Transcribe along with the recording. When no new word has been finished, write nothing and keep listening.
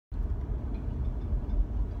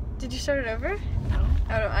Did you start it over? No.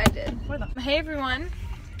 Oh, no, I did. Hey everyone.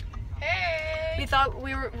 Hey! We thought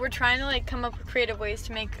we're trying to like come up with creative ways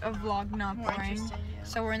to make a vlog not More boring. interesting, yeah.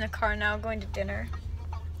 So we're in the car now going to dinner.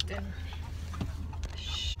 Dinner.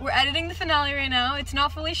 We're editing the finale right now. It's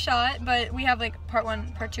not fully shot, but we have like part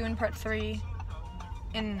 1, part 2, and part 3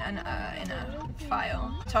 in a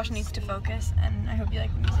file. Tasha needs to focus, and I hope you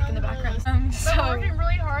like the music in the background. So we're working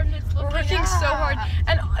really hard, and it's we're working so hard.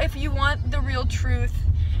 And if you want the real truth,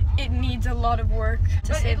 it needs a lot of work,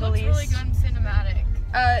 to say the least. It looks really good cinematic.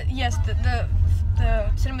 Yes, the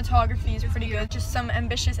cinematography is pretty good. Just some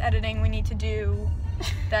ambitious editing we need to do.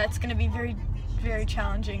 That's gonna be very, very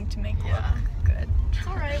challenging to make look good. It's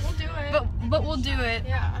alright, we'll do it. But we'll do it.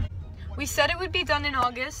 Yeah. We said it would be done in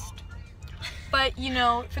August, but you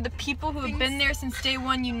know, for the people who have been there since day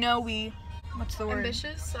one, you know what's the word?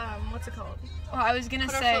 Ambitious. What's it called? Oh, I was gonna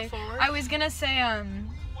Put our say. foot forward? I was gonna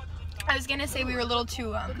say we were a little too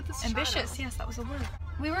Look at this ambitious. shadow. Yes, that was a word.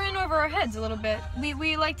 We were in over our heads a little bit.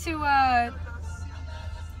 We like to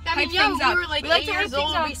hype things up. We were like We like 8 to hype years old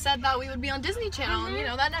things and up. we said that we would be on Disney Channel, and you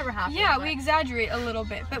know, that never happened. Yeah, but- we exaggerate a little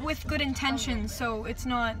bit, but with good intentions, so it's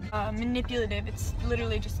not manipulative. It's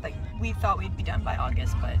literally just like we thought we'd be done by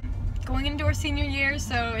August, but going into our senior year,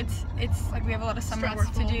 so it's like we have a lot of summer work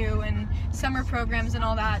to Stressful. do and summer programs and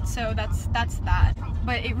all that, so that's that.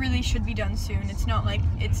 But it really should be done soon. It's not like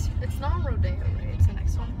it's It's not Rodeo, right? It's the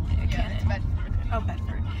next one. Canon. It's Bedford. Oh,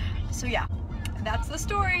 Bedford. So yeah, that's the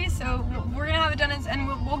story. So we're gonna have it done, and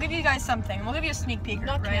we'll give you guys something. We'll give you a sneak peek,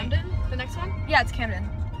 Not right? Camden? The next one? Yeah, it's Camden.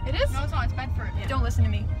 It is? No, it's not. It's Bedford. Yeah. Don't listen to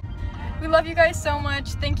me. We love you guys so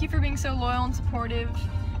much. Thank you for being so loyal and supportive.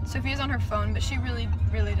 Sophia's on her phone, but she really,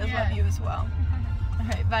 really does love you as well. All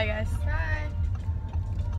right, bye guys. Bye.